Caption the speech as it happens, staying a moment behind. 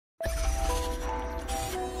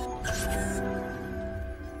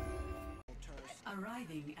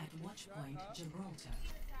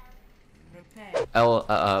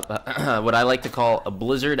What I like to call a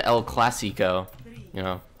Blizzard El Clasico. You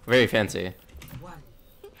know, very fancy.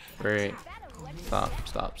 Very. Stop.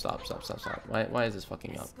 Why is this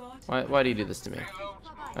fucking up? Why do you do this to me?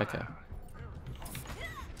 Okay.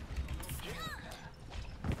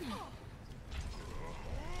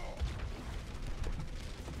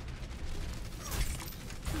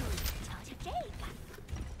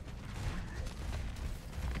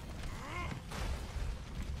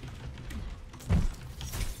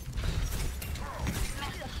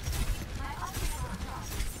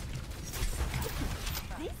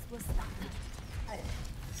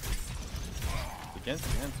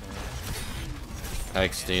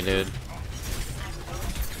 XD, dude.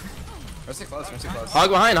 Mercy close. Hog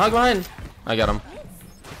behind. I got him.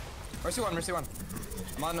 Mercy one.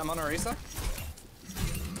 I'm on Orisa.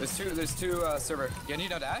 There's two server. You need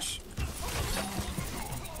no dash?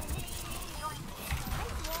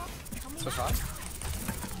 Switch off.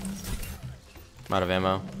 I'm out of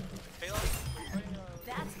ammo.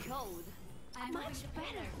 That's cold. I'm much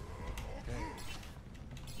better.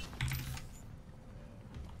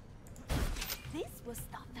 This will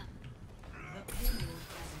stop them.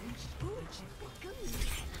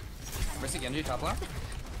 Mercy Genji top left.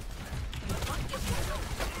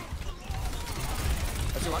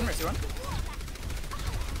 Mercy one.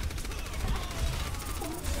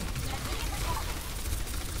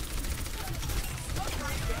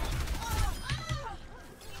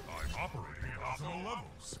 I'm operating at optimal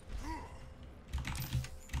levels.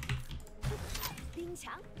 冰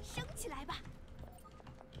墙升起来吧。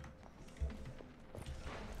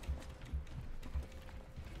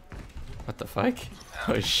 What the fuck?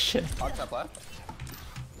 Oh shit. Hog top left.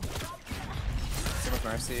 Super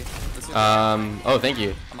Mercy. Oh, thank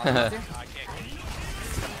you. I'm on left here.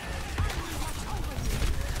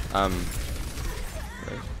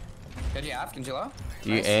 Genji half, Genji low.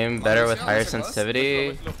 Do you aim better with higher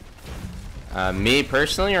sensitivity? Me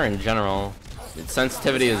personally, or in general?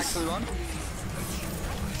 Sensitivity is.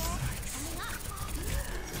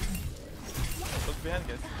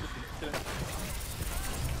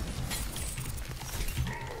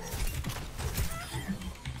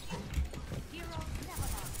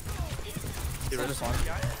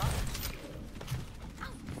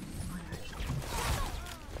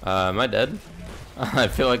 Am I dead? I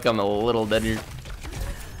feel like I'm a little dead here.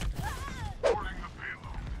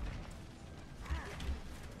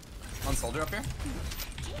 One soldier up here.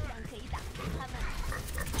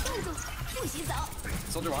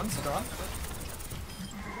 Soldier one.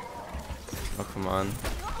 Oh, come on.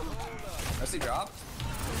 Mercy drop.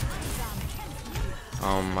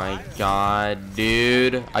 Oh my god,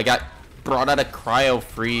 dude. I got brought out of cryo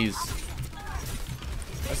freeze.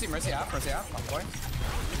 Mercy half. On point.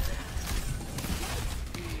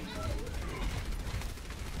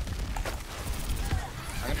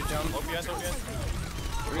 I'm gonna jump. OPS.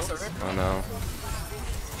 Oh no.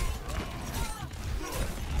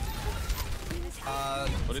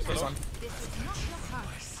 What is this one?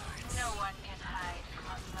 No one can hide from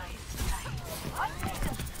my sight.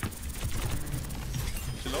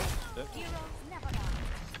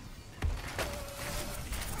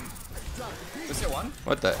 This one?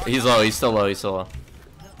 What the? He's low. He's still low.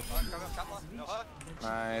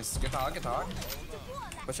 Nice. Get the hog.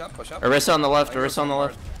 Push up. Orisa on the left.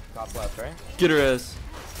 Top left, right? Get her ass.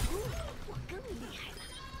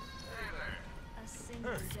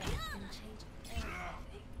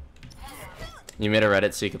 You made a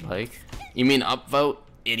Reddit so you could like. You mean upvote,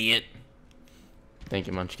 idiot. Thank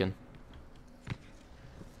you, Munchkin.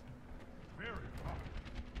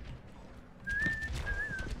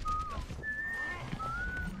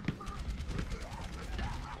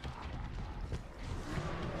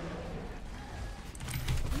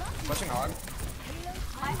 Pushing hog.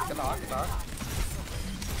 Get the hog.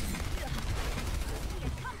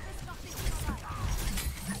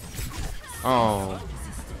 Oh,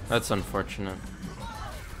 that's unfortunate.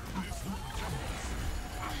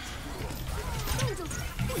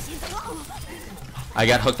 I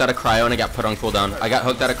got hooked out of cryo and I got put on cooldown. I got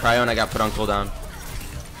hooked out of cryo and I got put on cooldown.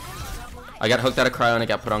 It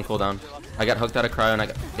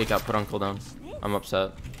got put on cooldown. I'm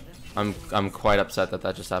upset. I'm quite upset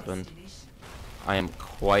that just happened. I am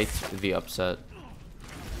quite the upset.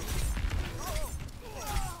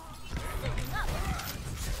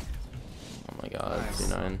 Oh my god,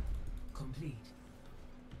 C9.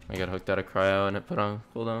 I got hooked out of cryo and it put on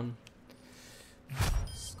cooldown.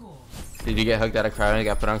 Did you get hooked out of cryo and I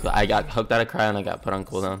got put on cooldown? I got hooked out of cryo and I got put on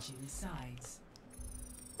cooldown.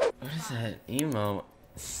 What is that? Emo?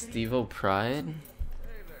 Stevo Pride?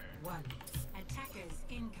 Attackers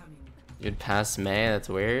incoming. You'd pass May? That's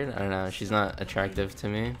weird. I don't know. She's not attractive to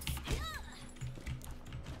me.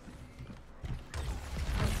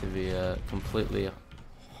 To be completely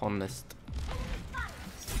honest.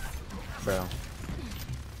 Bro.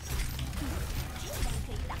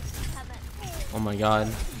 Oh my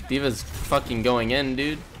god. D.Va's fucking going in,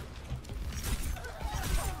 dude.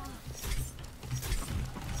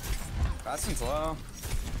 Bastion's low.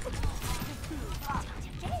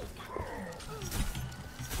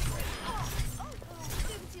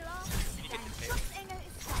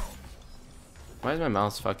 Why is my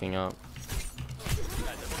mouse fucking up?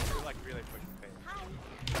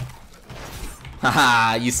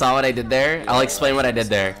 Haha, you saw what I did there? I'll explain what I did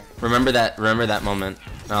there. Remember that moment.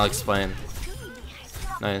 I'll explain.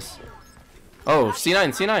 Nice. Oh, C9,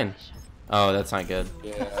 C9. Oh, that's not good.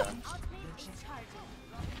 Yeah.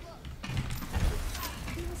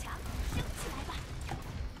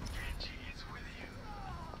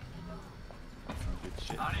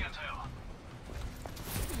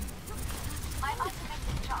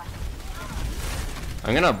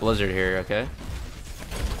 I'm gonna blizzard here, okay?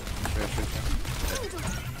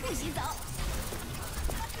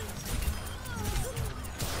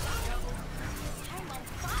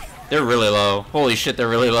 They're really low. Holy shit, they're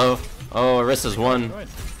really low. Oh, Orisa's one.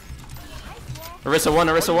 Orisa one,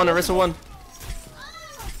 Orisa one, Orisa one.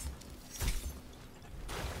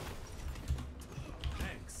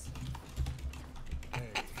 I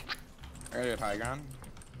gotta get high ground.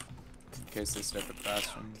 In case they start with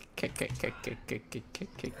Bastion. Kick.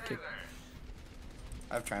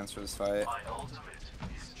 I have transfer this fight.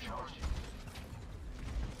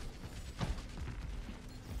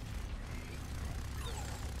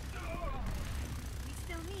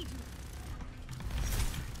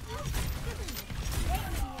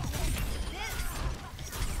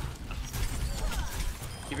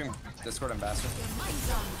 Keeping Discord and Bastion.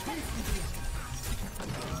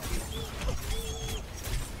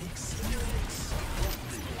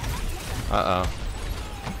 Uh-oh.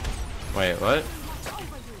 Wait, what?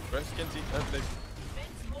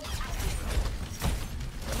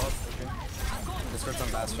 Discord's on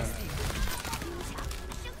Bastion.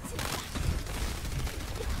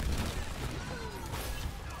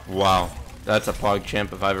 Wow. That's a Pog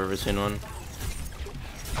champ if I've ever seen one.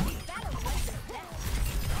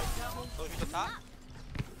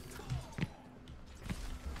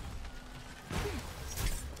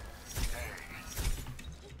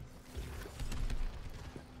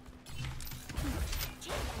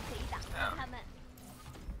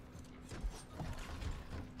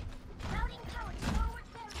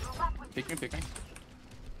 Pick me.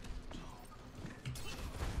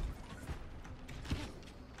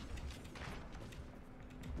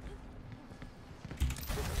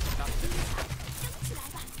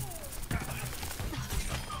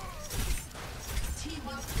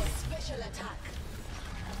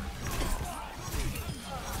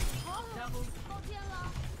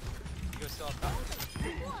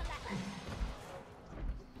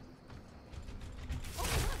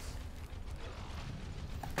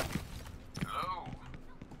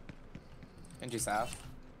 Genji's half.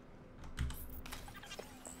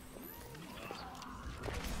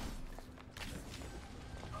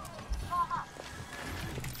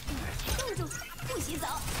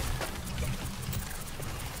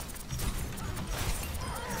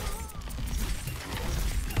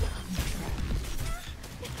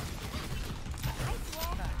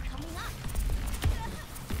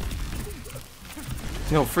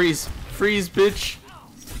 No, freeze, bitch.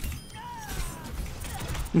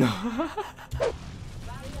 No.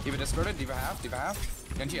 D.Va discorded, D.Va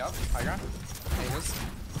half. Genji up, high ground. There he is.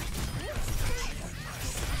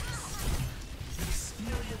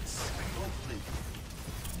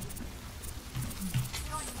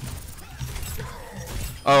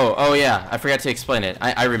 Oh yeah, I forgot to explain it.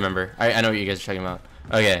 I remember. I know what you guys are talking about.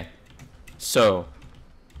 Okay, so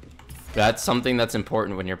that's something that's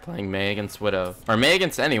important when you're playing Mei against Widow, or Mei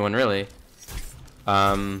against anyone really.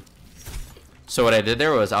 So what I did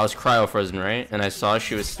there was I was cryo frozen, right? And I saw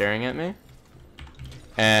she was staring at me.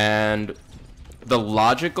 And the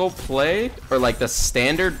logical play, or like the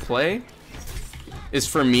standard play, is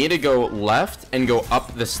for me to go left and go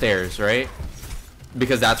up the stairs, right?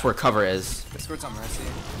 Because that's where cover is. Discord's on Mercy.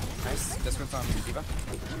 Nice. Discord's on D.Va.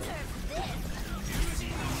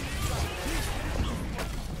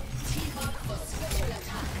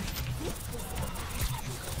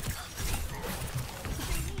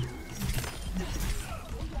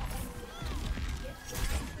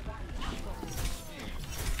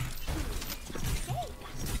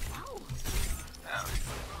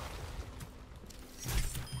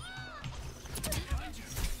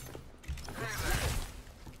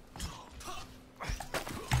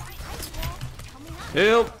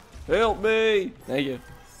 Help! Help me! Thank you.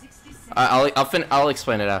 I'll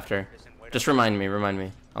explain it after. Just remind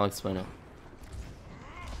me. I'll explain it.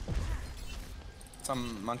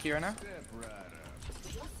 Some monkey right now.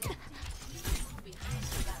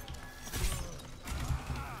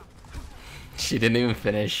 She didn't even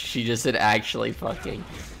finish. She just said actually fucking.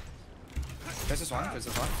 There's this one.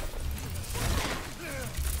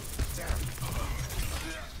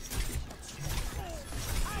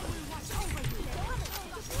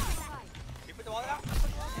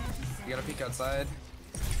 You gotta peek outside.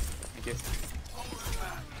 Thank you.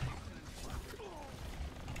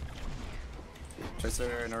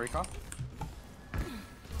 Tracer, no recall.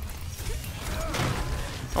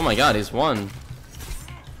 Oh my god, he's won.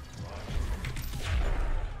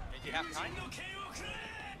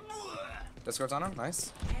 Discord's on him,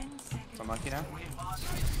 nice. Some monkey now.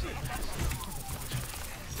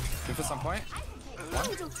 Good for some point. One.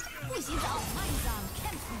 不洗澡，慢上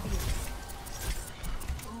cancel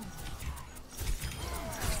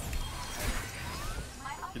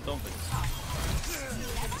You don't think.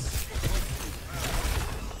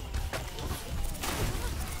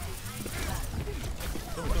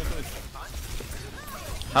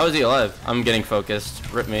 How is he alive? I'm getting focused.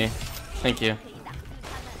 Rip me. Thank you.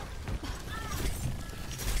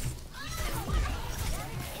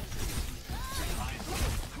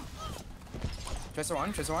 Tracer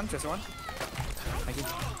one. Thank you.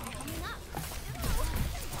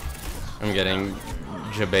 I'm getting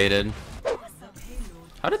jebaited.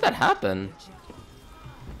 How did that happen?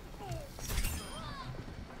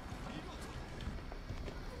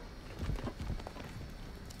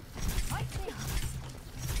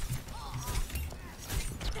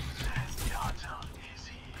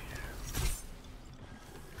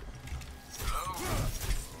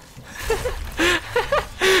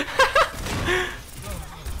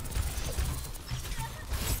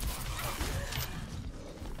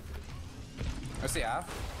 Where's the app?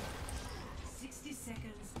 60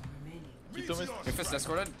 seconds remaining. Doofus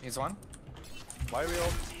discorded. He's one. Why are we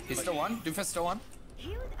all? He's still one. Doofus still one.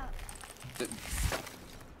 Healed up.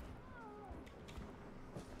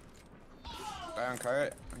 Die on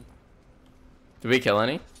carrot. Did we kill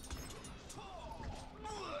any?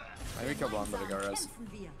 I think we killed one, but I got res.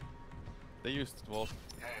 They used wall.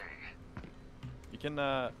 You can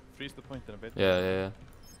freeze the point in a bit. Yeah.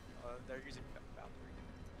 They're using Valkyrie.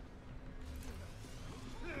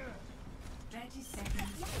 30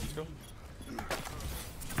 seconds. Let's go.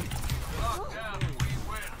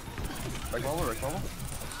 Right bubble.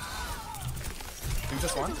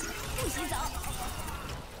 Doofus one. 不洗澡。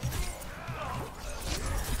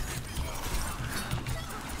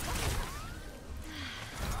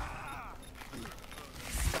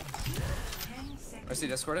I see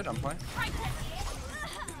discorded. I'm playing.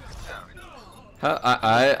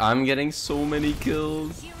 I'm getting so many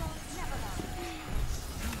kills.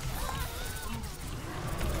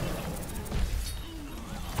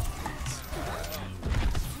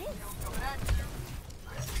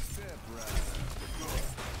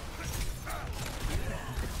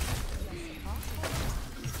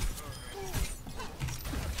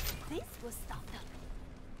 This will stop them.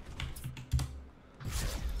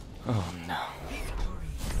 Oh no.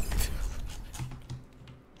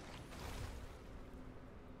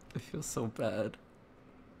 I feel so bad.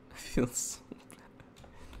 I feel so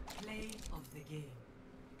bad. Play of the game.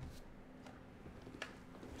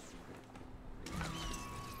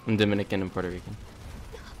 I'm Dominican and Puerto Rican.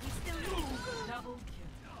 Double kill.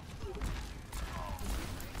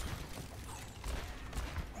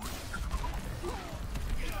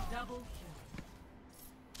 Double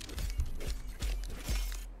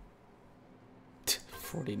kill.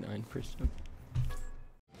 49%.